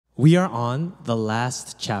We are on the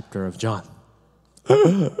last chapter of John.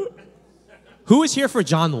 Who is here for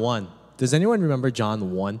John 1? Does anyone remember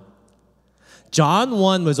John 1? John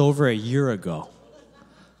 1 was over a year ago.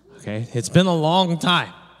 Okay, it's been a long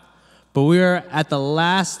time. But we are at the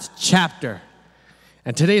last chapter.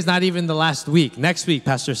 And today is not even the last week. Next week,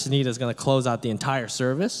 Pastor Sunita is going to close out the entire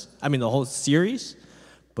service. The whole series.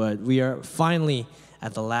 But we are finally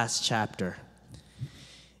at the last chapter.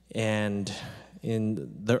 And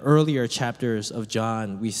in the earlier chapters of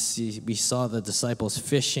John, we saw the disciples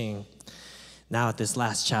fishing. Now at this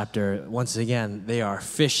last chapter, once again, they are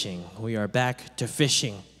fishing. We are back to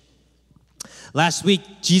fishing. Last week,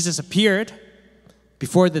 Jesus appeared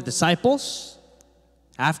before the disciples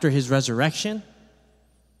after his resurrection.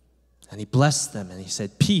 And he blessed them and he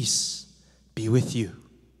said, "Peace be with you."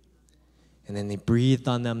 And then he breathed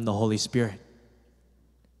on them the Holy Spirit.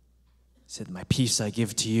 He said, "My peace I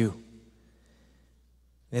give to you."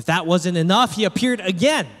 And if that wasn't enough, he appeared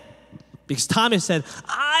again. Because Thomas said,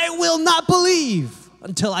 "I will not believe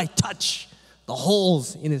until I touch the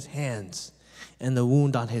holes in his hands and the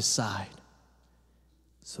wound on his side."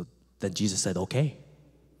 So then Jesus said, "Okay."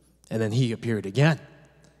 And then he appeared again.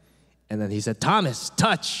 And then he said, "Thomas,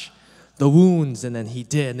 touch the wounds." And then he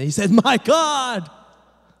did. And he said, "My God."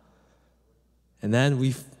 And then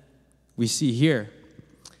we see here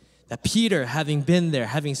that Peter, having been there,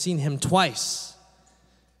 having seen him twice,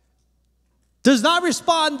 does not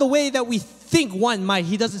respond the way that we think one might.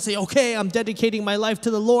 He doesn't say, "Okay, I'm dedicating my life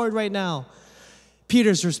to the Lord right now."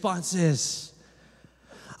 Peter's response is,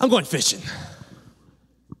 "I'm going fishing.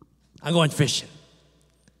 I'm going fishing."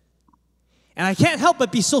 And I can't help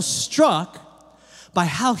but be so struck by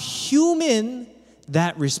how human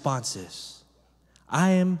that response is.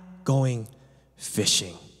 I am going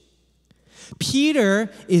fishing.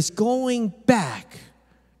 Peter is going back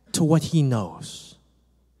to what he knows.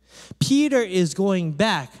 Peter is going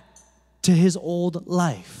back to his old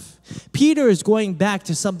life. Peter is going back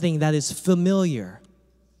to something that is familiar.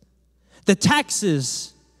 The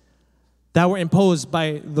taxes that were imposed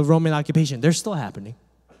by the Roman occupation, they're still happening.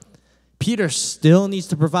 Peter still needs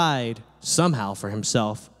to provide somehow for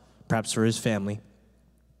himself, perhaps for his family.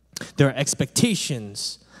 There are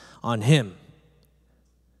expectations on him.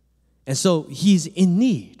 And so he's in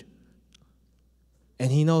need. And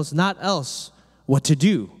he knows not else what to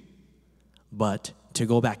do but to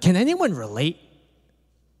go back. Can anyone relate?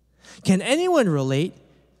 Can anyone relate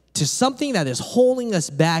to something that is holding us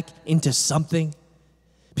back into something?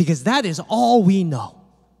 Because that is all we know.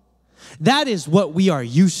 That is what we are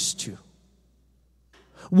used to.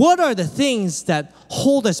 What are the things that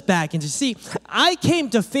hold us back? And to see, I came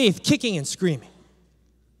to faith kicking and screaming.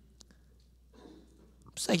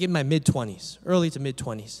 It's like in my mid-20s, early to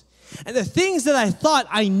mid-20s. And the things that I thought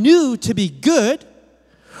I knew to be good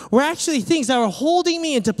were actually things that were holding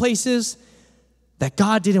me into places that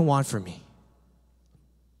God didn't want for me.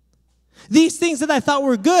 These things that I thought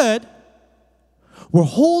were good were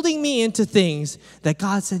holding me into things that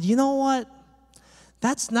God said, "You know what?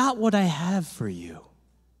 That's not what I have for you."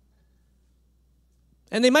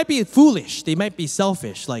 And they might be foolish. They might be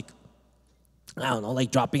selfish, like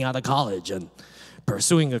dropping out of college and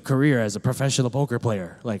pursuing a career as a professional poker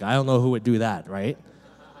player. I don't know who would do that, right?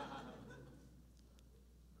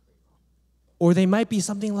 Or they might be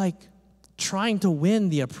something like trying to win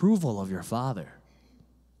the approval of your father.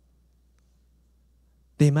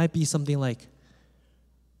 They might be something like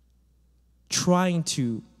trying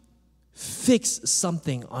to fix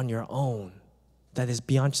something on your own that is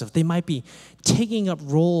beyond yourself. They might be taking up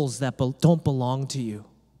roles that don't belong to you.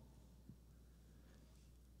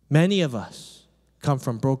 Many of us come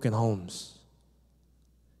from broken homes.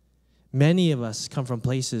 Many of us come from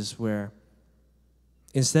places where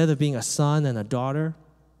instead of being a son and a daughter,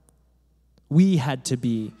 we had to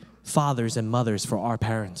be fathers and mothers for our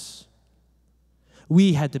parents.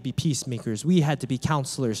 We had to be peacemakers. We had to be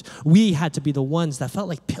counselors. We had to be the ones that felt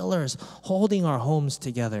like pillars holding our homes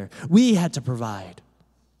together. We had to provide.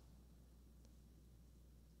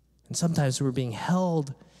 And sometimes we're being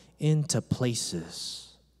held into places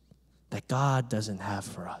that God doesn't have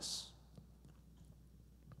for us.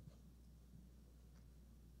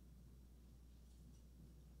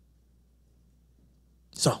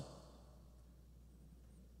 So,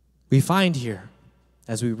 we find here,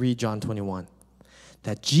 as we read John 21,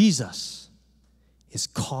 that Jesus is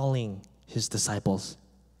calling his disciples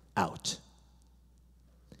out.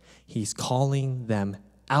 He's calling them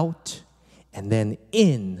out and then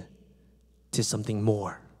in to something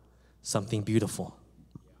more, something beautiful.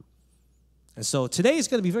 And so today is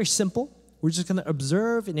going to be very simple. We're just going to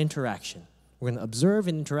observe an interaction. We're going to observe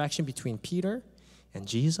an interaction between Peter and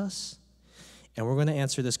Jesus. And we're going to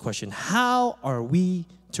answer this question. How are we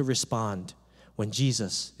to respond when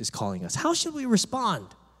Jesus is calling us? How should we respond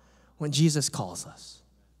when Jesus calls us?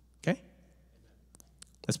 Okay?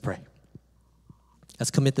 Let's pray.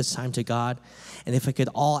 Let's commit this time to God. And if I could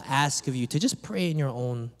all ask of you to just pray in your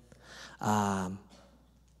own, that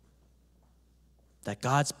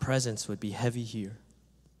God's presence would be heavy here.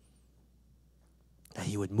 That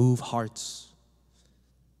he would move hearts.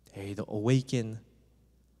 That he'd awaken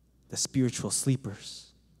the spiritual sleepers.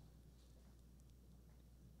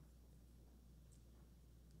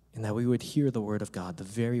 And that we would hear the word of God, the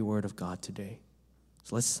very word of God today.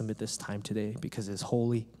 So let's submit this time today because it's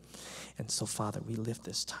holy. And so, Father, we lift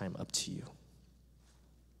this time up to you.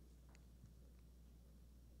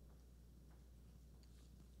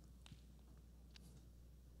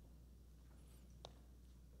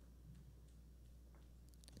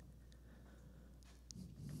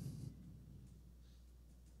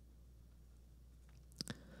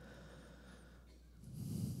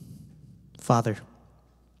 Father,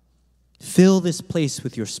 fill this place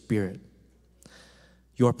with your Spirit,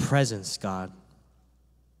 your presence, God.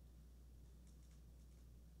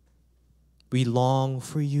 We long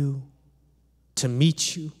for you, to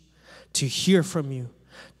meet you, to hear from you,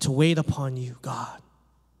 to wait upon you, God.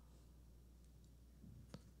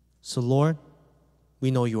 So, Lord,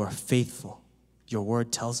 we know you are faithful. Your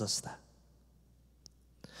word tells us that.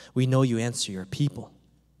 We know you answer your people.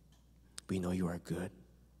 We know you are good.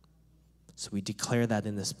 So we declare that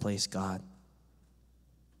in this place, God.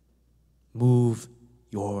 Move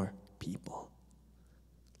your people.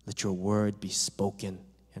 Let your word be spoken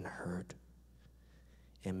and heard.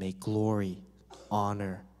 And may glory,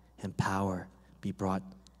 honor, and power be brought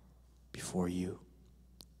before you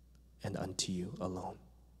and unto you alone.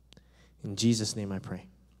 In Jesus' name I pray.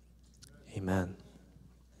 Amen.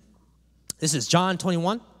 This is John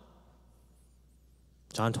 21.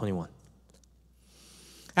 John 21.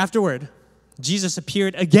 Afterward, Jesus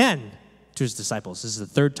appeared again to his disciples. This is the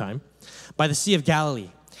third time. By the Sea of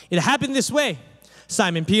Galilee. It happened this way.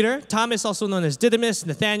 Simon Peter, Thomas, also known as Didymus,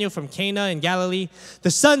 Nathanael from Cana in Galilee,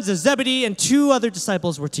 the sons of Zebedee, and 2 other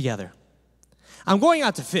disciples were together. I'm going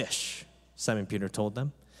out to fish, Simon Peter told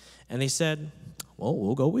them. And they said, well,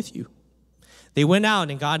 we'll go with you. They went out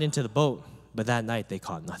and got into the boat, but that night they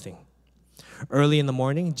caught nothing. Early in the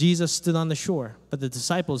morning, Jesus stood on the shore, but the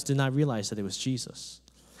disciples did not realize that it was Jesus.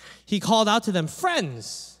 He called out to them,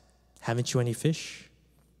 friends, haven't you any fish?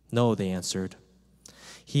 No, they answered.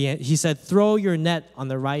 He said, throw your net on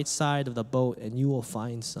the right side of the boat and you will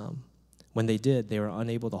find some. When they did, they were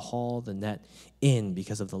unable to haul the net in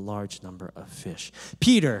because of the large number of fish.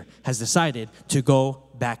 Peter has decided to go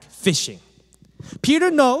back fishing. Peter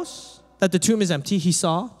knows that the tomb is empty. He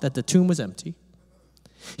saw that the tomb was empty.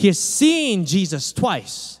 He has seen Jesus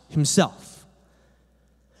twice himself.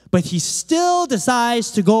 But he still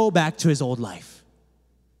decides to go back to his old life,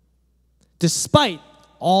 despite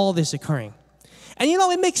all this occurring. And you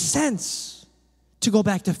know, it makes sense to go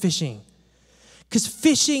back to fishing, because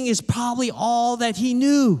fishing is probably all that he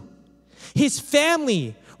knew. His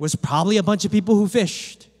family was probably a bunch of people who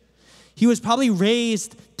fished. He was probably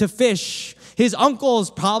raised to fish. His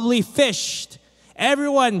uncles probably fished.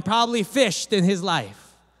 Everyone probably fished in his life.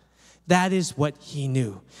 That is what he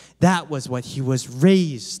knew. That was what he was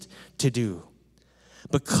raised to do.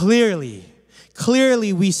 But clearly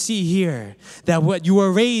we see here that what you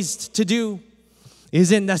were raised to do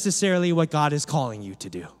isn't necessarily what God is calling you to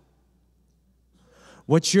do.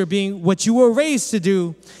 What you were raised to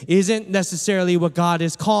do isn't necessarily what God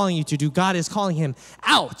is calling you to do. God is calling him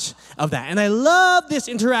out of that. And I love this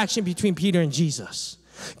interaction between Peter and Jesus,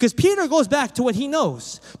 because Peter goes back to what he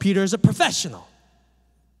knows. Peter is a professional.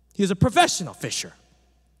 He is a professional fisher.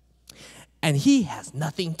 And he has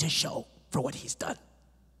nothing to show for what he's done.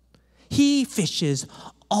 He fishes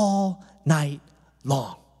all night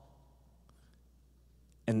long.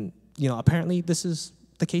 And, you know, apparently this is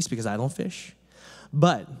the case because I don't fish.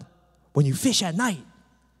 But when you fish at night,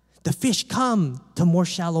 the fish come to more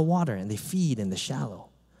shallow water and they feed in the shallow.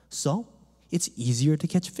 So it's easier to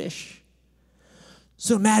catch fish.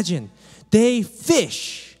 So imagine, they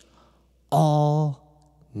fish all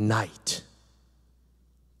night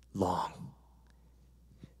long.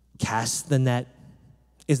 Cast the net.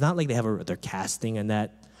 It's not like they're casting a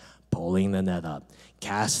net, pulling the net up.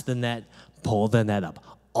 Cast the net, pull the net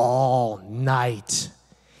up. All night.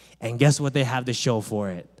 And guess what they have to show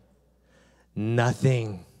for it?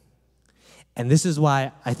 Nothing. And this is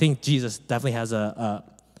why I think Jesus definitely has a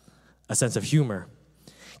sense of humor,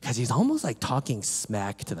 because he's almost like talking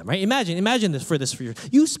smack to them, right? Imagine this for you.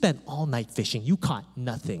 You spent all night fishing. You caught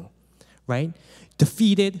nothing, right?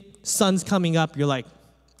 Defeated, sun's coming up, you're like,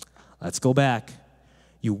 let's go back.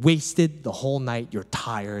 You wasted the whole night, you're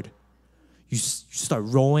tired. You start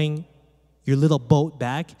rowing your little boat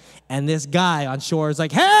back, and this guy on shore is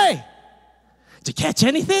like, hey, did you catch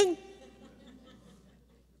anything?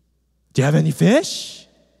 Do you have any fish?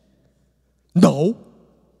 No.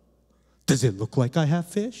 Does it look like I have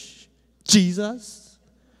fish? Jesus.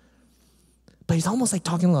 But he's almost like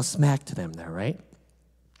talking a little smack to them there, right?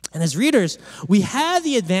 And as readers, we have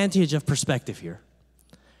the advantage of perspective here.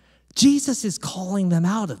 Jesus is calling them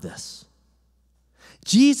out of this.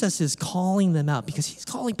 Jesus is calling them out because he's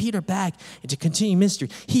calling Peter back into continuing ministry.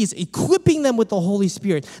 He's equipping them with the Holy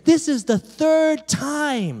Spirit. This is the third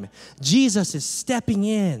time Jesus is stepping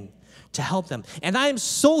in to help them. And I am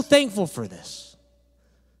so thankful for this.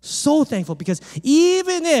 So thankful because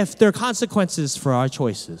even if there are consequences for our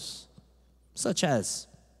choices, such as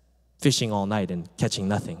fishing all night and catching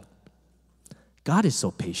nothing, God is so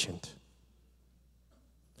patient.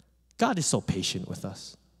 God is so patient with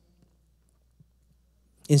us.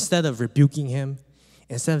 Instead of rebuking him,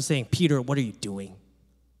 instead of saying, Peter, what are you doing?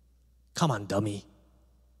 Come on, dummy.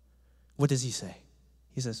 What does he say?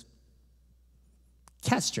 He says,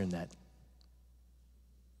 cast your net.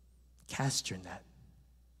 Cast your net.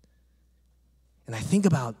 And I think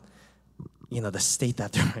about, the state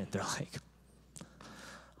that they're in. They're like,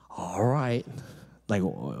 all right, like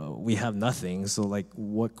we have nothing, so like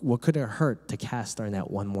what could it hurt to cast our net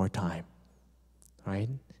one more time, right?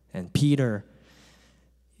 And Peter,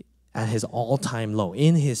 at his all-time low,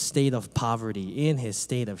 in his state of poverty, in his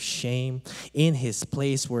state of shame, in his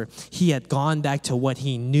place where he had gone back to what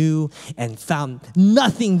he knew and found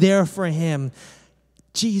nothing there for him,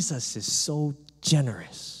 Jesus is so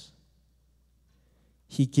generous.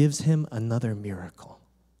 He gives him another miracle.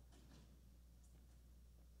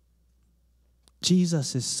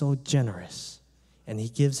 Jesus is so generous, and he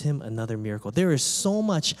gives him another miracle. There is so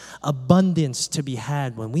much abundance to be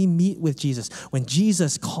had when we meet with Jesus, when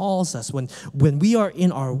Jesus calls us, when we are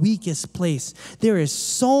in our weakest place. There is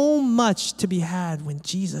so much to be had when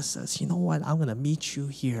Jesus says, you know what, I'm going to meet you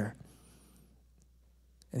here.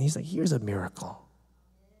 And he's like, here's a miracle.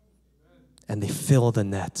 And they fill the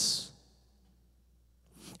nets.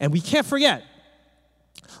 And we can't forget,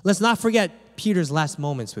 let's not forget Peter's last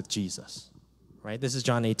moments with Jesus. Right? This is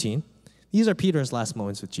John 18. These are Peter's last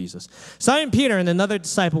moments with Jesus. Simon Peter and another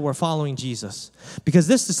disciple were following Jesus because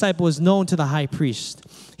this disciple was known to the high priest.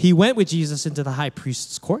 He went with Jesus into the high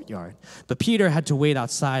priest's courtyard, but Peter had to wait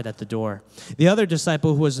outside at the door. The other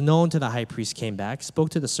disciple who was known to the high priest came back, spoke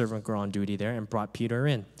to the servant girl on duty there, and brought Peter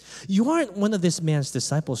in. You aren't one of this man's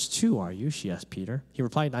disciples too, are you? She asked Peter. He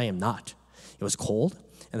replied, I am not. It was cold,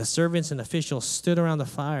 and the servants and officials stood around the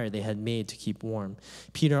fire they had made to keep warm.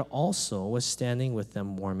 Peter also was standing with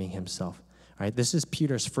them, warming himself. All right, this is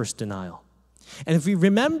Peter's first denial. And if we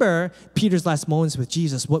remember Peter's last moments with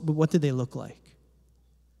Jesus, what did they look like?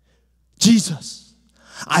 Jesus,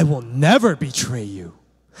 I will never betray you.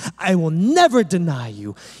 I will never deny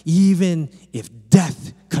you, even if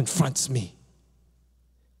death confronts me.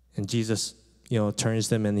 And Jesus, turns to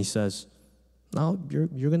them and he says, no,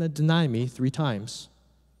 you're going to deny me 3 times.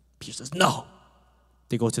 Peter says, no.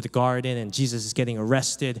 They go to the garden and Jesus is getting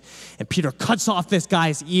arrested. And Peter cuts off this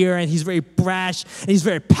guy's ear and he's very brash and he's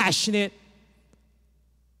very passionate.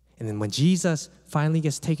 And then when Jesus finally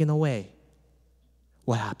gets taken away,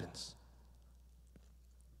 what happens?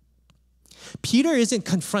 Peter isn't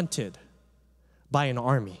confronted by an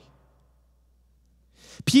army.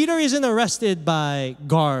 Peter isn't arrested by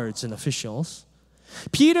guards and officials.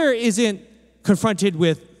 Peter isn't confronted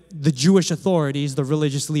with the Jewish authorities, the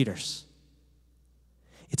religious leaders.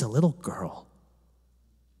 It's a little girl.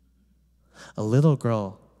 A little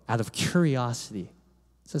girl, out of curiosity,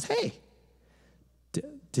 says, hey,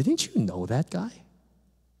 didn't you know that guy?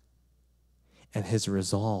 And his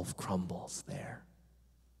resolve crumbles there.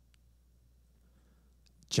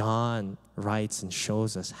 John writes and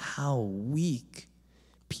shows us how weak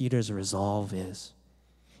Peter's resolve is.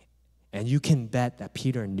 And you can bet that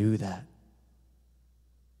Peter knew that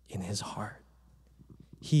in his heart.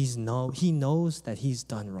 He knows that he's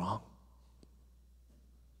done wrong.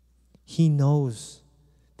 He knows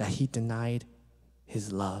that he denied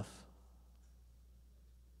his love.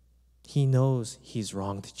 He knows he's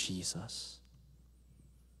wronged Jesus.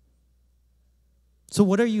 So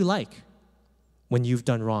what are you like when you've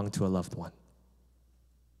done wrong to a loved one?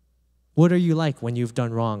 What are you like when you've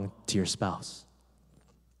done wrong to your spouse,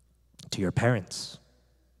 to your parents?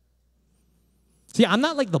 See, I'm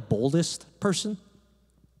not like the boldest person.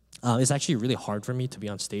 It's actually really hard for me to be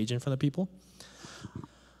on stage in front of people.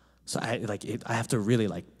 So I have to really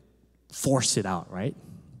force it out, right?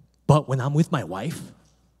 But when I'm with my wife,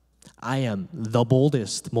 I am the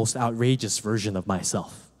boldest, most outrageous version of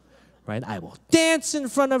myself, right? I will dance in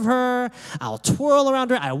front of her. I'll twirl around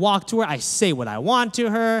her. I walk to her. I say what I want to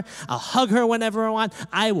her. I'll hug her whenever I want.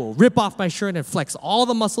 I will rip off my shirt and flex all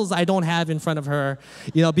the muscles I don't have in front of her,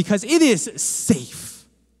 because it is safe.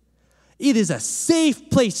 It is a safe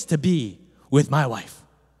place to be with my wife.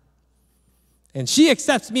 And she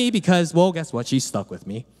accepts me because, well, guess what? She's stuck with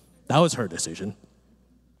me. That was her decision.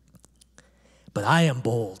 But I am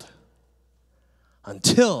bold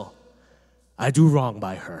until I do wrong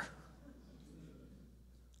by her.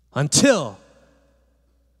 Until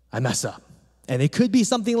I mess up. And it could be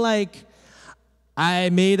something like, I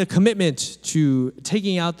made a commitment to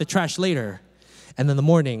taking out the trash later, and in the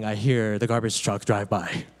morning I hear the garbage truck drive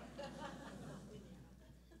by.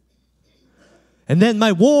 And then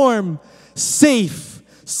my warm, safe,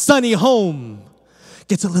 sunny home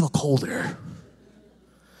gets a little colder,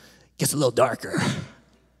 gets a little darker.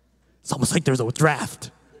 It's almost like there's a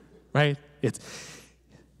draft, right? It's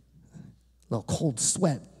a little cold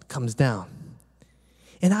sweat comes down.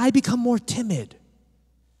 And I become more timid.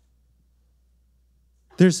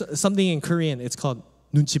 There's something in Korean, it's called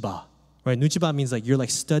눈치봐, right? 눈치봐 means like you're like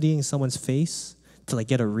studying someone's face to like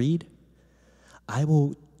get a read.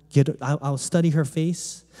 I'll study her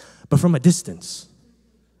face, but from a distance,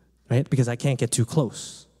 right? Because I can't get too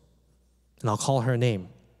close. And I'll call her name,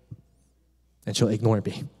 and she'll ignore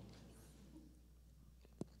me.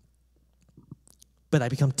 But I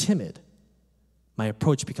become timid. My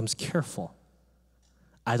approach becomes careful.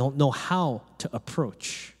 I don't know how to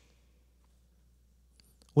approach.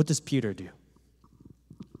 What does Peter do?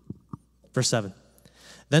 Verse 7.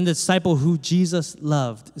 Then the disciple who Jesus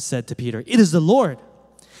loved said to Peter, "It is the Lord."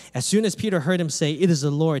 As soon as Peter heard him say, "It is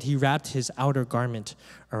the Lord," he wrapped his outer garment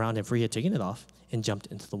around him, for he had taken it off, and jumped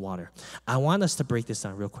into the water. I want us to break this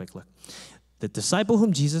down real quick. Look. The disciple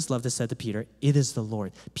whom Jesus loved said to Peter, "It is the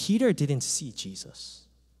Lord." Peter didn't see Jesus.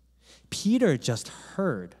 Peter just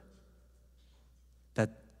heard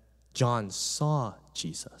that John saw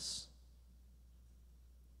Jesus.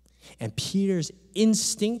 And Peter's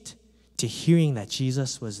instinct to hearing that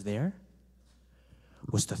Jesus was there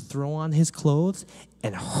was to throw on his clothes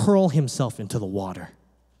and hurl himself into the water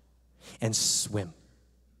and swim.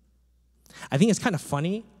 I think it's kind of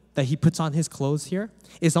funny that he puts on his clothes here.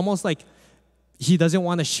 It's almost like he doesn't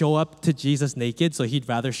want to show up to Jesus naked, so he'd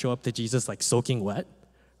rather show up to Jesus like soaking wet,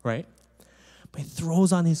 right? But he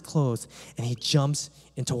throws on his clothes and he jumps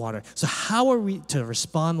into water. So how are we to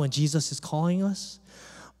respond when Jesus is calling us?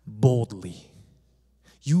 Boldly.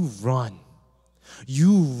 You run.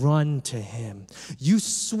 You run to him. You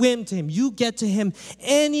swim to him. You get to him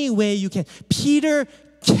any way you can. Peter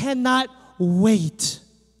cannot wait.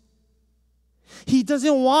 He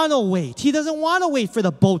doesn't want to wait. He doesn't want to wait for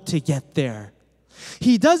the boat to get there.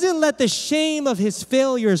 He doesn't let the shame of his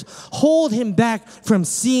failures hold him back from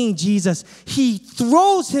seeing Jesus. He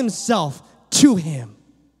throws himself to him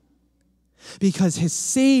because his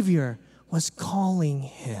Savior was calling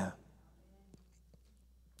him.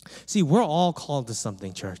 See, we're all called to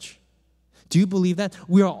something, church. Do you believe that?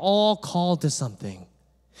 We are all called to something.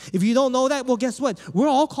 If you don't know that, well, guess what? We're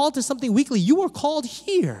all called to something weekly. You are called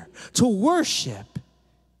here to worship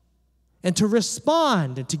and to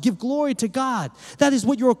respond and to give glory to God. That is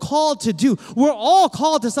what you're called to do. We're all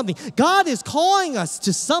called to something. God is calling us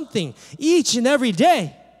to something each and every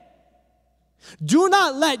day. Do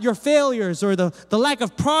not let your failures or the lack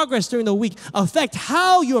of progress during the week affect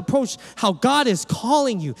how you approach how God is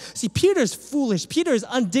calling you. See, Peter's foolish. Peter is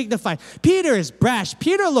undignified. Peter is brash.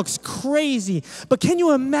 Peter looks crazy. But can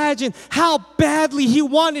you imagine how badly he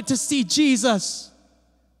wanted to see Jesus?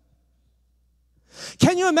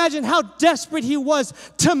 Can you imagine how desperate he was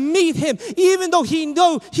to meet him, even though he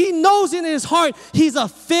knows in his heart he's a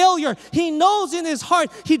failure. He knows in his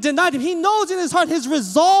heart he denied him. He knows in his heart his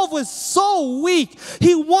resolve was so weak.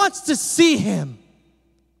 He wants to see him.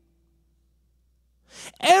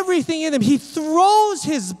 Everything in him, he throws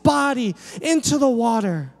his body into the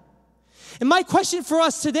water. And my question for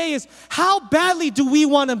us today is, how badly do we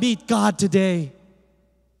want to meet God today?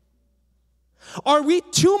 Are we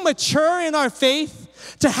too mature in our faith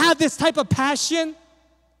to have this type of passion?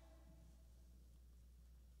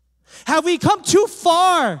 Have we come too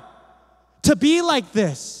far to be like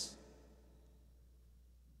this?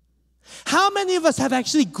 How many of us have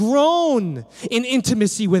actually grown in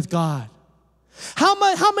intimacy with God?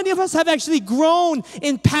 How many of us have actually grown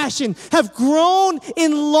in passion, have grown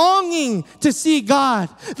in longing to see God?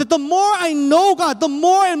 That the more I know God, the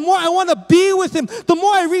more and more I want to be with Him. The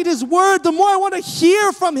more I read His Word, the more I want to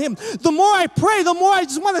hear from Him. The more I pray, the more I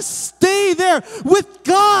just want to stay there with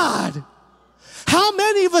God. How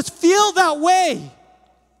many of us feel that way?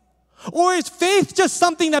 Or is faith just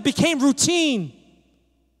something that became routine?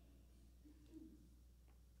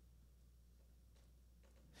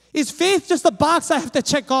 Is faith just a box I have to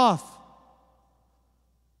check off?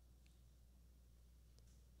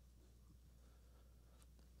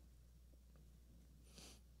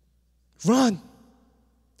 Run.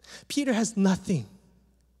 Peter has nothing.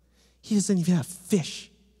 He doesn't even have fish.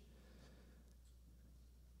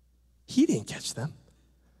 He didn't catch them.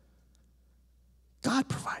 God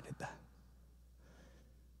provided that.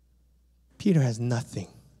 Peter has nothing.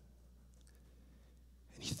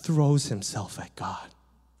 And he throws himself at God.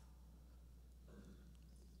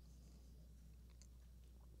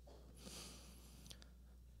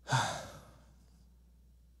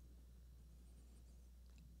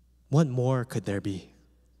 What more could there be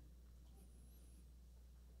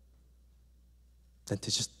than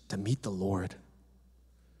to meet the Lord?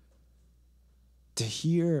 To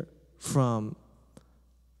hear from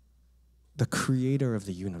the creator of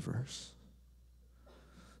the universe,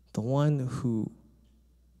 the one who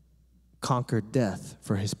conquered death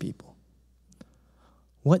for his people.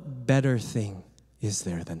 What better thing is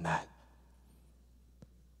there than that?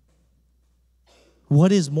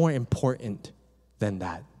 What is more important than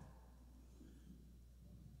that?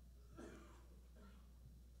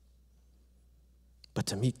 But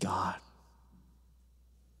to meet God.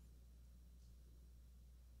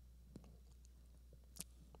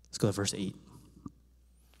 Let's go to verse 8.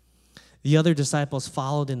 The other disciples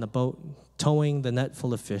followed in the boat, towing the net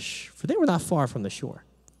full of fish, for they were not far from the shore,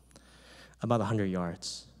 about 100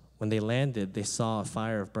 yards. When they landed, they saw a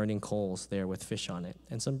fire of burning coals there with fish on it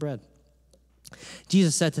and some bread.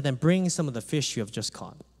 Jesus said to them, "Bring some of the fish you have just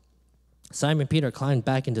caught." Simon Peter climbed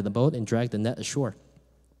back into the boat and dragged the net ashore.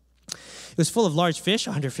 It was full of large fish,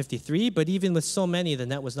 153, but even with so many, the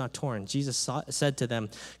net was not torn. Jesus said to them,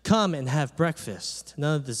 "Come and have breakfast."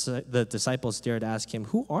 None of the disciples dared ask him,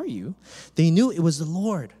 "Who are you?" They knew it was the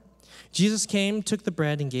Lord. Jesus came, took the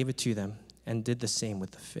bread, and gave it to them, and did the same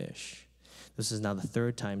with the fish. This is now the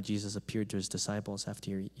third time Jesus appeared to his disciples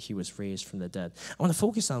after he was raised from the dead. I want to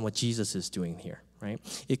focus on what Jesus is doing here, right?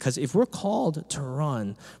 Because if we're called to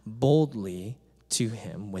run boldly to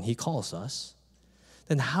him when he calls us,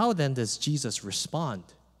 then how then does Jesus respond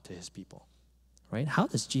to his people, right? How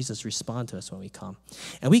does Jesus respond to us when we come?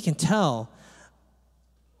 And we can tell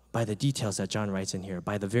by the details that John writes in here,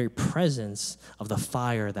 by the very presence of the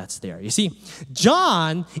fire that's there. You see,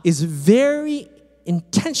 John is very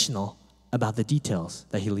intentional about the details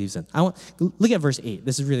that he leaves in. Look at verse 8.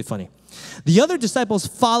 This is really funny. The other disciples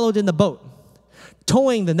followed in the boat,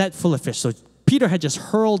 towing the net full of fish. So Peter had just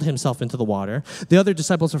hurled himself into the water. The other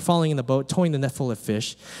disciples were following in the boat, towing the net full of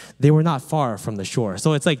fish. They were not far from the shore.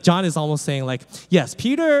 So it's like John is almost saying like, yes,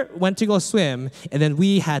 Peter went to go swim, and then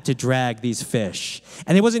we had to drag these fish.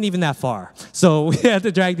 And it wasn't even that far. So we had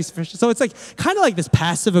to drag these fish. So it's like kind of like this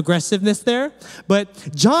passive aggressiveness there.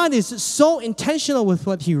 But John is so intentional with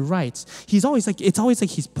what he writes. It's always like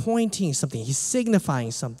he's pointing something. He's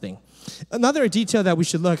signifying something. Another detail that we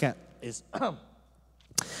should look at is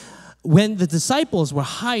when the disciples were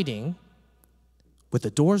hiding with the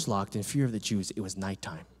doors locked in fear of the Jews, it was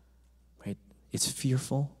nighttime, right? It's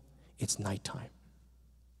fearful. It's nighttime.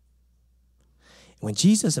 When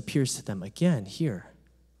Jesus appears to them again here,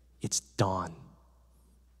 it's dawn,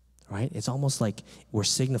 right? It's almost like we're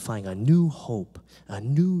signifying a new hope, a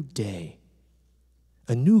new day,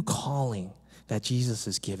 a new calling that Jesus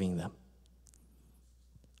is giving them.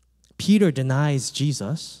 Peter denies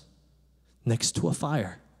Jesus next to a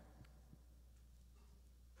fire.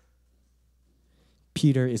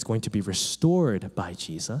 Peter is going to be restored by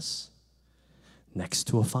Jesus next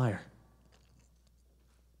to a fire.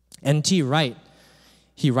 N.T. Wright,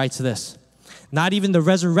 he writes this: "Not even the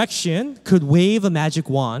resurrection could wave a magic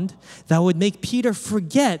wand that would make Peter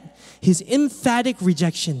forget his emphatic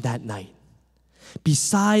rejection that night,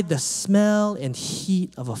 beside the smell and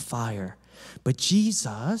heat of a fire. But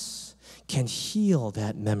Jesus can heal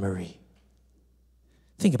that memory."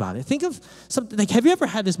 Think about it. Think of something, like, have you ever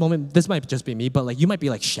had this moment? This might just be me, but like you might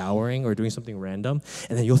be like showering or doing something random,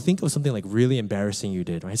 and then you'll think of something like really embarrassing you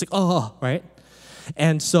did, right? It's like, oh, right?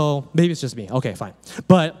 And so maybe it's just me. Okay, fine.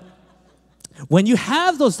 But when you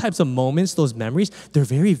have those types of moments, those memories, they're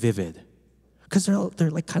very vivid because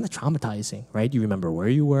they're like kind of traumatizing, right? You remember where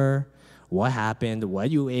you were, what happened, what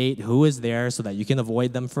you ate, who was there, so that you can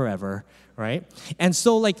avoid them forever, right? And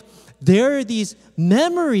so, like, there are these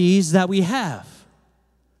memories that we have.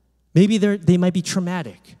 Maybe they might be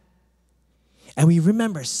traumatic. And we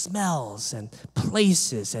remember smells and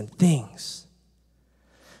places and things.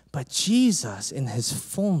 But Jesus, in his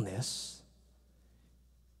fullness,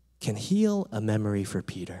 can heal a memory for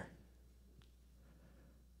Peter.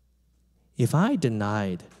 If I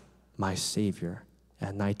denied my Savior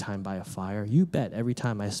at nighttime by a fire, you bet every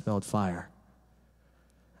time I smelled fire,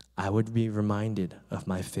 I would be reminded of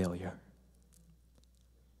my failure.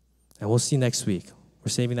 And we'll see next week. We're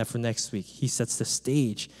saving that for next week. He sets the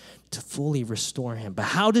stage to fully restore him. But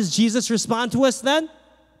how does Jesus respond to us then?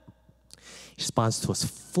 He responds to us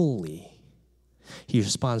fully. He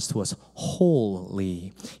responds to us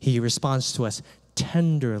wholly. He responds to us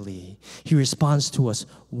tenderly. He responds to us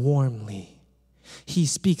warmly. He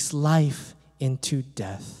speaks life into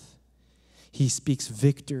death. He speaks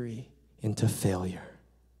victory into failure.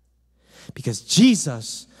 Because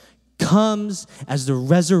Jesus comes as the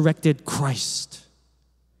resurrected Christ.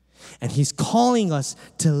 And he's calling us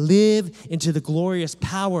to live into the glorious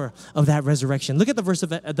power of that resurrection. Look at the verse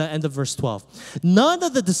at the end of verse 12. None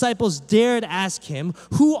of the disciples dared ask him,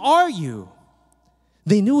 "Who are you?"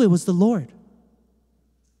 They knew it was the Lord.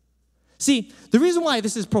 See, the reason why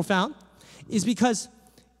this is profound is because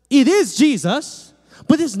it is Jesus,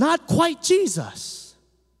 but it's not quite Jesus.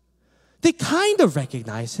 They kind of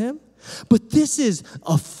recognize him, but this is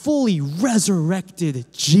a fully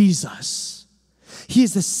resurrected Jesus. He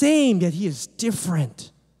is the same, yet he is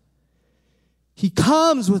different. He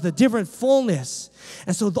comes with a different fullness.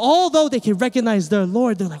 And so although they can recognize their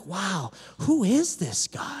Lord, they're like, wow, who is this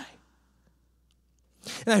guy?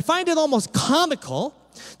 And I find it almost comical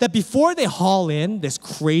that before they haul in this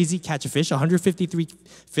crazy catch of fish, 153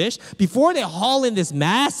 fish, before they haul in this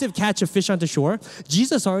massive catch of fish onto shore,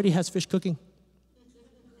 Jesus already has fish cooking.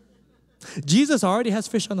 Jesus already has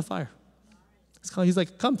fish on the fire. He's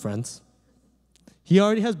like, come, friends. He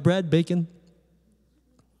already has bread, bacon.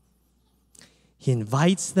 He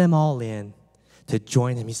invites them all in to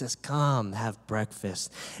join him. He says, come, have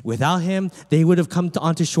breakfast. Without him, they would have come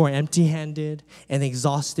onto shore empty-handed and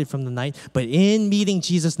exhausted from the night. But in meeting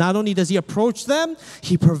Jesus, not only does he approach them,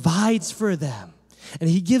 he provides for them. And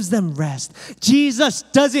he gives them rest. Jesus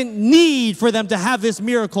doesn't need for them to have this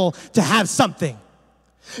miracle to have something.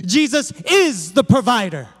 Jesus is the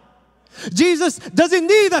provider. Jesus doesn't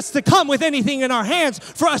need us to come with anything in our hands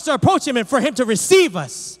for us to approach him and for him to receive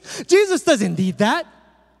us. Jesus doesn't need that.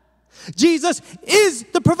 Jesus is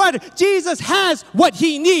the provider. Jesus has what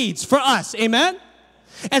he needs for us. Amen?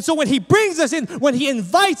 And so when he brings us in, when he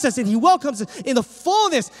invites us and he welcomes us in the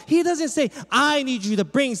fullness, he doesn't say, I need you to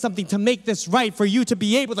bring something to make this right for you to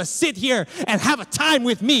be able to sit here and have a time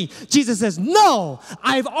with me. Jesus says, no,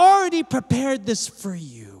 I've already prepared this for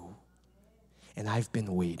you. And I've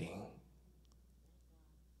been waiting.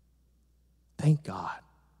 Thank God.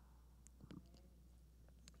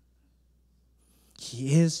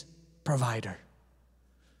 He is provider.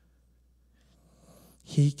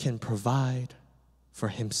 He can provide for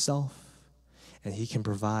himself, and he can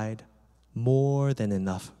provide more than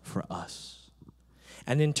enough for us.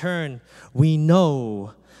 And in turn, we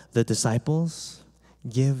know the disciples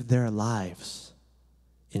give their lives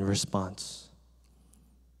in response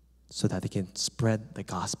so that they can spread the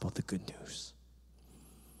gospel, the good news.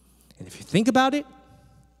 And if you think about it,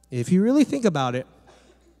 if you really think about it,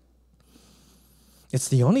 it's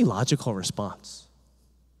the only logical response.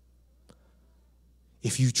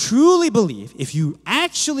 If you truly believe, if you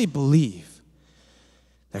actually believe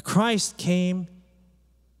that Christ came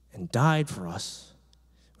and died for us,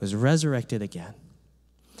 was resurrected again,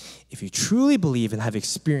 if you truly believe and have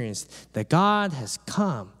experienced that God has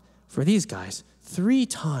come for these guys 3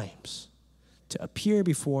 times to appear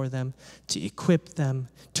before them, to equip them,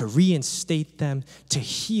 to reinstate them, to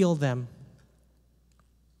heal them,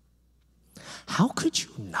 how could you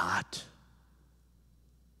not?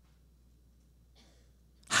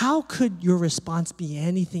 How could your response be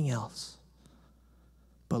anything else?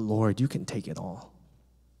 But Lord, you can take it all.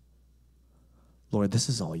 Lord, this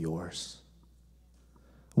is all yours.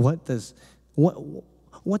 What does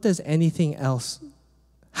anything else,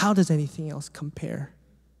 how does anything else compare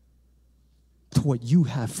to what you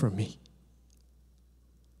have for me?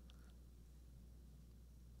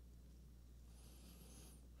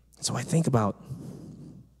 So I think about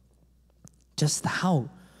just how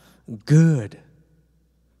good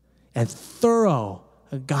and thorough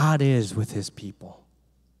God is with his people.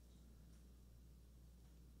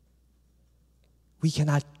 We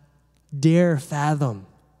cannot dare fathom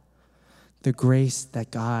the grace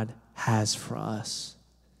that God has for us.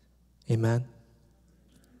 Amen.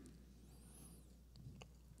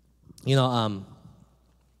 You know,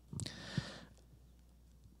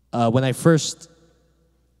 when I first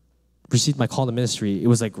received my call to ministry, it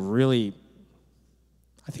was like really,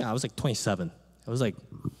 I think I was like 27. I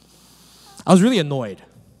was really annoyed.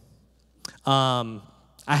 I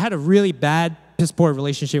had a really bad, piss poor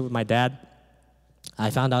relationship with my dad. I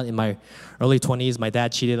found out in my early 20s, my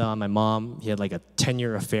dad cheated on my mom. He had like a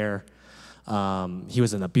 10-year affair. He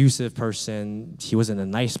was an abusive person. He wasn't a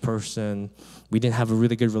nice person. We didn't have a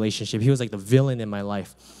really good relationship. He was like the villain in my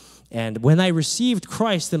life. And when I received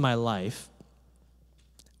Christ in my life,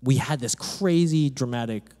 we had this crazy,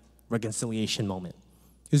 dramatic reconciliation moment.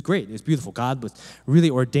 It was great. It was beautiful. God was really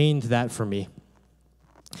ordained that for me.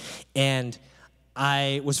 And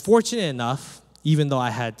I was fortunate enough, even though I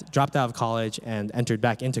had dropped out of college and entered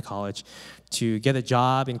back into college, to get a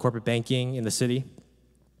job in corporate banking in the city.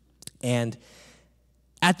 And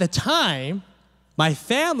at the time, my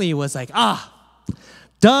family was like,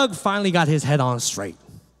 Doug finally got his head on straight.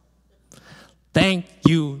 Thank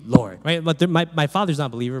you, Lord. Right? But my father's not a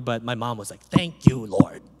believer, but my mom was like, thank you,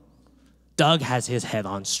 Lord. Doug has his head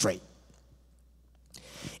on straight.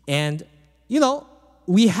 And, you know,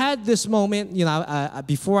 we had this moment, you know,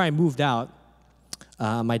 before I moved out,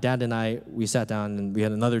 my dad and I, we sat down and we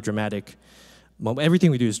had another dramatic moment. Everything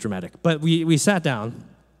we do is dramatic. But we sat down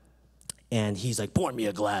and he's like, pour me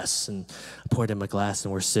a glass. And I poured him a glass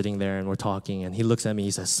and we're sitting there and we're talking. And he looks at me,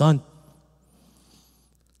 he says, son,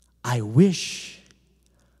 I wish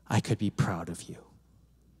I could be proud of you.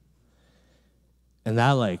 And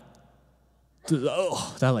that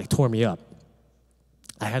tore me up.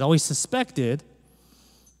 I had always suspected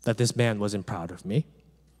that this man wasn't proud of me.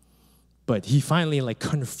 But he finally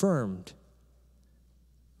confirmed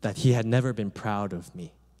that he had never been proud of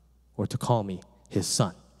me or to call me his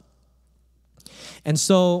son. And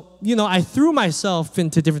so, you know, I threw myself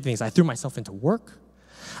into different things. I threw myself into work.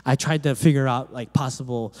 I tried to figure out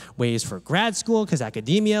possible ways for grad school because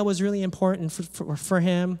academia was really important for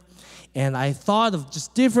him. And I thought of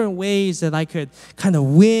just different ways that I could kind of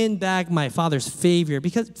win back my father's favor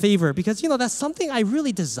because, you know, that's something I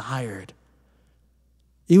really desired.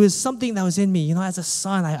 It was something that was in me. You know, as a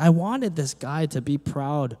son, I wanted this guy to be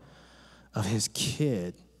proud of his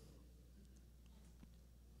kid.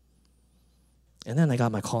 And then I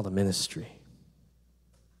got my call to ministry.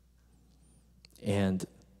 And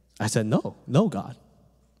I said, no, God.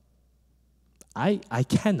 I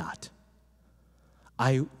cannot.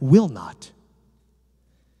 I will not.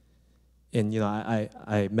 And, you know,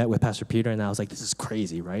 I met with Pastor Peter, and I was like, this is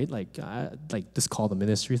crazy, right? This call to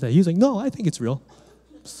ministry. He was like, no, I think it's real.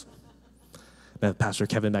 Met Pastor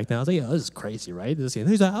Kevin back then. I was like, yeah, this is crazy, right? He's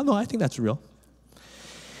like, oh, no, I think that's real.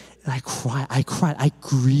 And I cried. I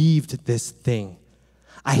grieved this thing.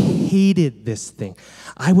 I hated this thing.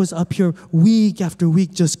 I was up here week after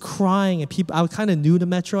week just crying. And I was kind of new to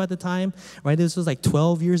Metro at the time, right? This was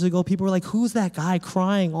 12 years ago. People were like, who's that guy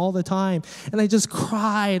crying all the time? And I just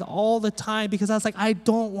cried all the time because I was like, I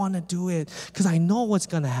don't want to do it because I know what's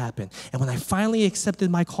going to happen. And when I finally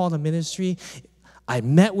accepted my call to ministry, I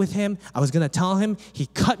met with him. I was going to tell him. He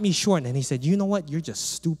cut me short. And he said, you know what? You're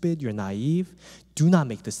just stupid. You're naive. Do not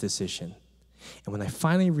make this decision. And when I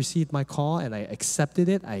finally received my call and I accepted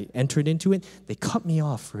it, I entered into it, they cut me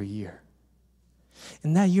off for a year.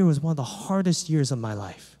 And that year was one of the hardest years of my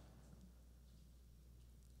life.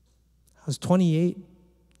 I was 28.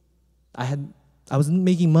 I wasn't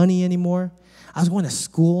making money anymore. I was going to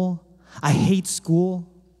school. I hate school.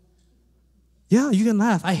 Yeah, you can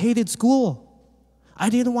laugh. I hated school. I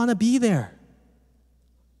didn't want to be there.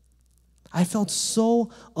 I felt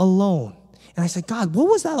so alone. And I said, God, what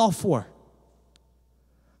was that all for?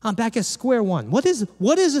 I'm back at square one. What is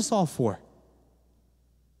this all for?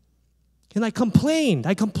 And I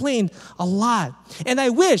complained a lot. And I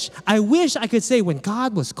wish I could say when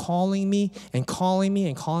God was calling me and calling me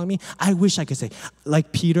and calling me, I wish I could say,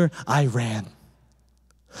 like Peter, I ran.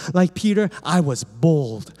 Like Peter, I was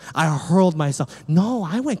bold. I hurled myself. No,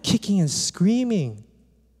 I went kicking and screaming.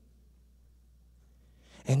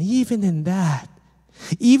 And even in that,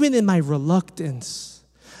 even in my reluctance,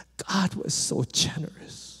 God was so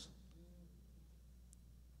generous.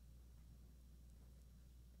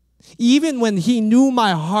 Even when he knew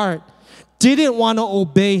my heart didn't want to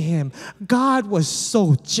obey him, God was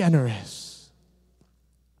so generous.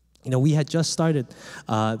 You know, we had just started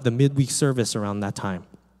the midweek service around that time.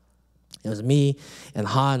 It was me and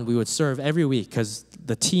Han. We would serve every week because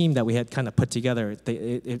the team that we had kind of put together,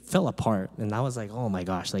 it fell apart. And I was like, oh my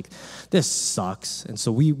gosh, this sucks. And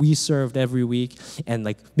so we served every week.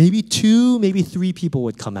 And maybe 2, maybe 3 people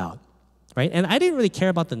would come out. right? And I didn't really care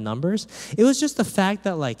about the numbers. It was just the fact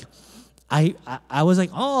that like, I was like,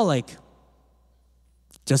 oh, like,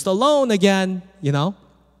 just alone again, you know?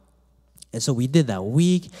 And so we did that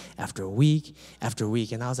week after week after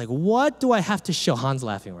week. And I was like, what do I have to show? Han's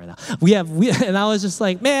laughing right now. And I was just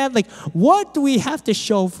like, man, like, what do we have to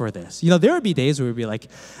show for this? You know, there would be days where it would be like,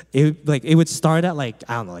 it would start at like,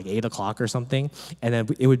 I don't know, like 8 o'clock or something. And then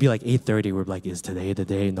it would be like 8:30. We're like, is today the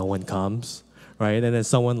day no one comes? Right? And then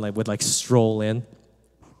someone like would like stroll in.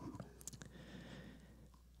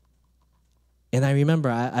 And I remember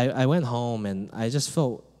I went home and I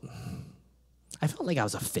felt like I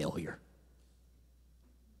was a failure.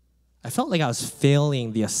 I felt like I was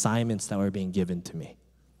failing the assignments that were being given to me.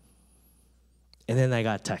 And then I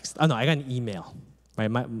got a text. Oh no, I got an email. Right?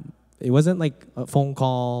 It wasn't like a phone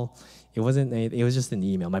call. It was just an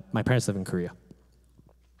email. My parents live in Korea.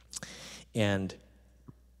 And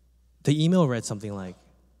the email read something like,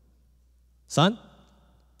 son,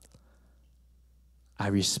 I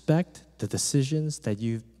respect the decisions that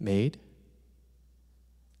you've made,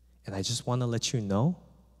 and I just want to let you know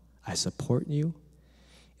I support you,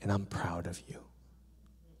 and I'm proud of you.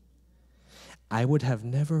 I would have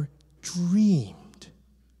never dreamed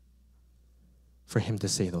for him to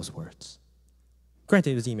say those words.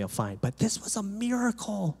 Granted, it was email, fine, but this was a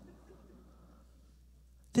miracle.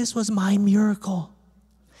 This was my miracle.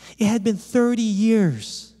 It had been 30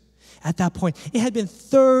 years at that point. It had been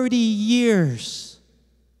 30 years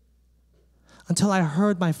until I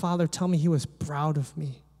heard my father tell me he was proud of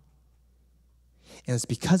me. And it's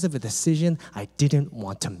because of a decision I didn't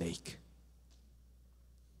want to make.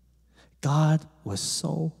 God was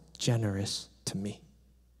so generous to me,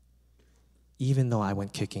 even though I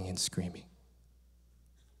went kicking and screaming.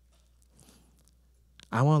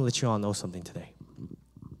 I want to let you all know something today.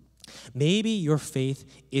 Maybe your faith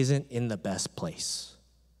isn't in the best place.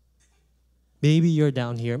 Maybe you're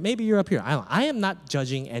down here. Maybe you're up here. I am not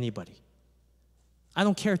judging anybody. I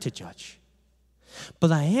don't care to judge.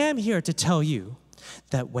 But I am here to tell you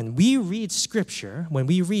that when we read Scripture, when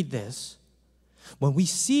we read this, when we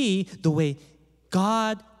see the way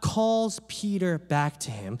God calls Peter back to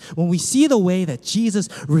him, when we see the way that Jesus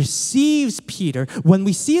receives Peter, when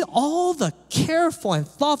we see all the careful and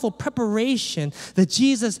thoughtful preparation that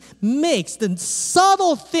Jesus makes, the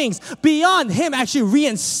subtle things beyond him actually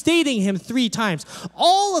reinstating him 3 times,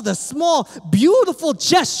 all of the small, beautiful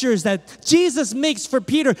gestures that Jesus makes for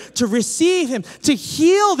Peter to receive him, to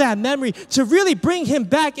heal that memory, to really bring him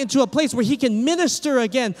back into a place where he can minister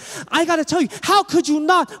again. I got to tell you, how could you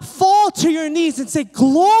not fall to your knees and say,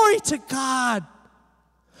 glory to God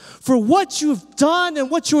for what you've done and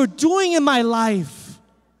what you're doing in my life.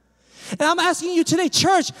 And I'm asking you today,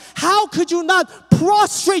 church, how could you not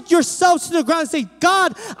prostrate yourselves to the ground and say,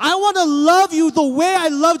 God, I want to love you the way I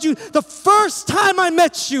loved you the first time I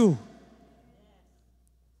met you?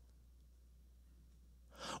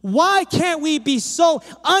 Why can't we be so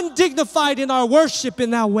undignified in our worship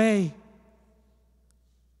in that way?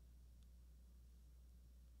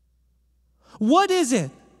 What is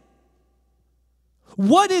it?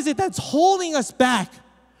 What is it that's holding us back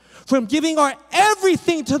from giving our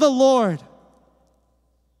everything to the Lord?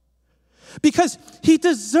 Because He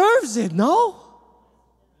deserves it, no?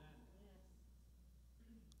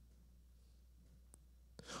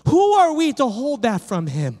 Who are we to hold that from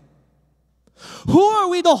Him? Who are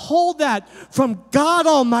we to hold that from God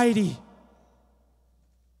Almighty?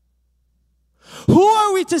 Who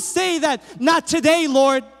are we to say that, not today,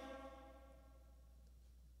 Lord?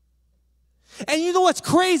 And you know what's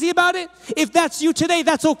crazy about it? If that's you today,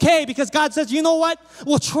 that's okay, because God says, you know what?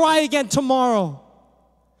 We'll try again tomorrow.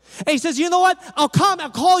 And He says, you know what? I'll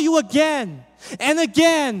call you again and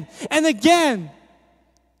again and again.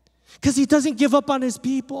 Because He doesn't give up on His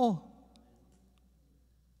people.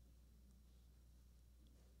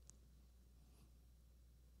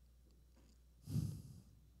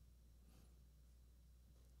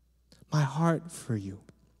 My heart for you,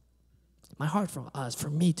 my heart for us, for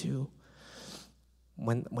me too,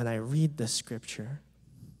 when I read the Scripture,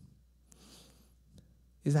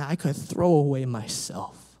 is that I could throw away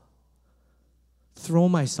myself, throw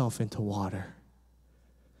myself into water,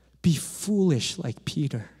 be foolish like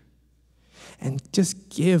Peter, and just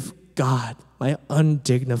give God my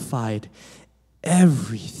undignified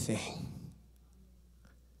everything.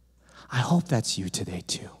 I hope that's you today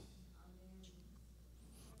too.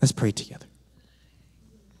 Let's pray together.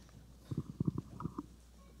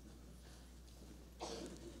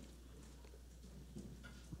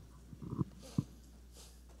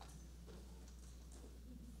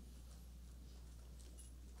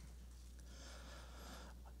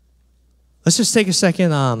 Let's just take a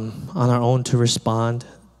second on our own to respond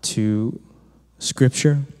to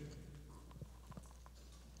Scripture.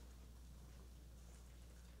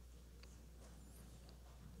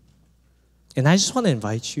 And I just want to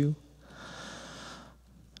invite you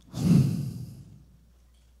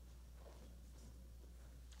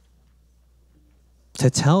to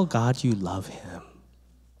tell God you love him.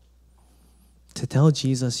 To tell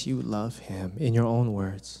Jesus you love him in your own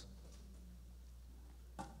words.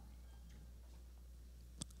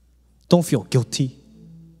 Don't feel guilty.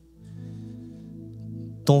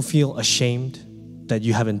 Don't feel ashamed that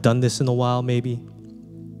you haven't done this in a while, maybe.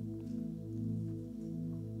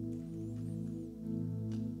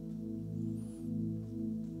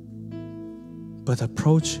 But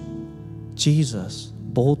approach Jesus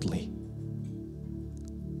boldly.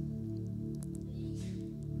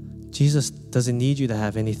 Jesus doesn't need you to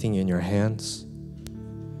have anything in your hands.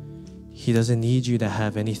 He doesn't need you to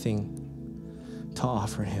have anything to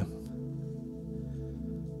offer him.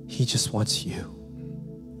 He just wants you.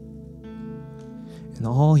 And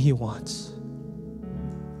all he wants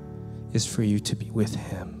is for you to be with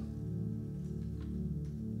him.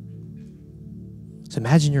 So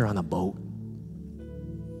imagine you're on a boat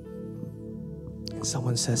and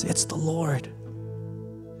someone says, "It's the Lord."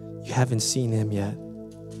 You haven't seen him yet.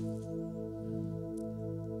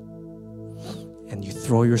 And you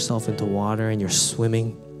throw yourself into water and you're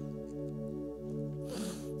swimming.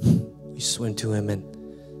 You swim to him, and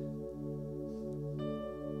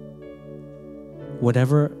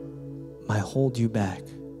whatever might hold you back,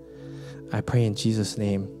 I pray in Jesus'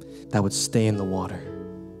 name that would stay in the water.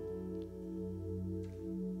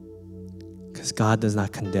 Because God does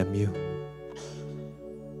not condemn you.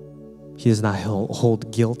 He does not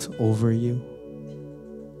hold guilt over you.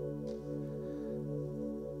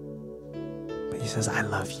 But he says, "I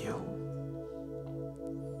love you.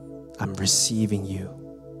 I'm receiving you.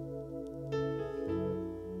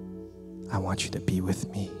 I want you to be with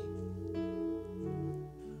me."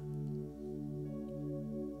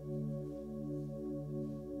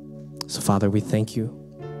 So, Father, we thank you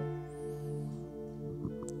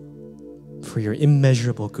for your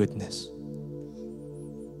immeasurable goodness.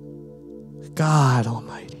 God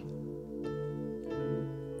Almighty.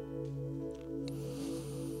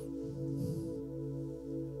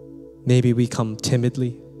 Maybe we come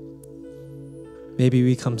timidly. Maybe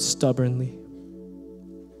we come stubbornly.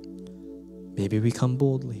 Maybe we come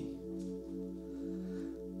boldly.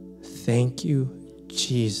 Thank you,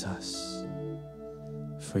 Jesus,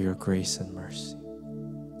 for your grace and mercy.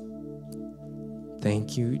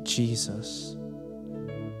 Thank you, Jesus,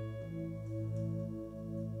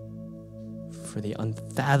 for the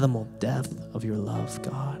unfathomable depth of your love,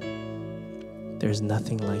 God. There's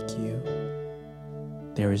nothing like you.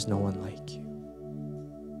 There is no one like you.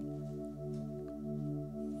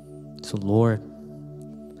 So, Lord,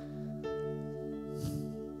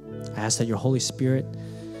 I ask that your Holy Spirit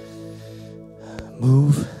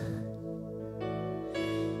move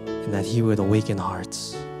and that he would awaken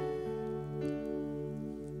hearts,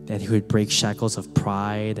 that he would break shackles of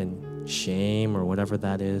pride and shame or whatever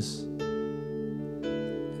that is,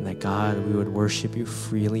 and that, God, we would worship you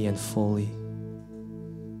freely and fully,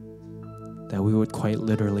 that we would quite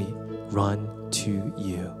literally run to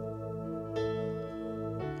you.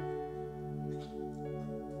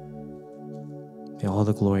 May all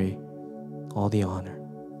the glory, all the honor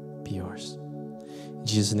be yours. In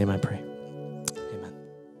Jesus' name I pray.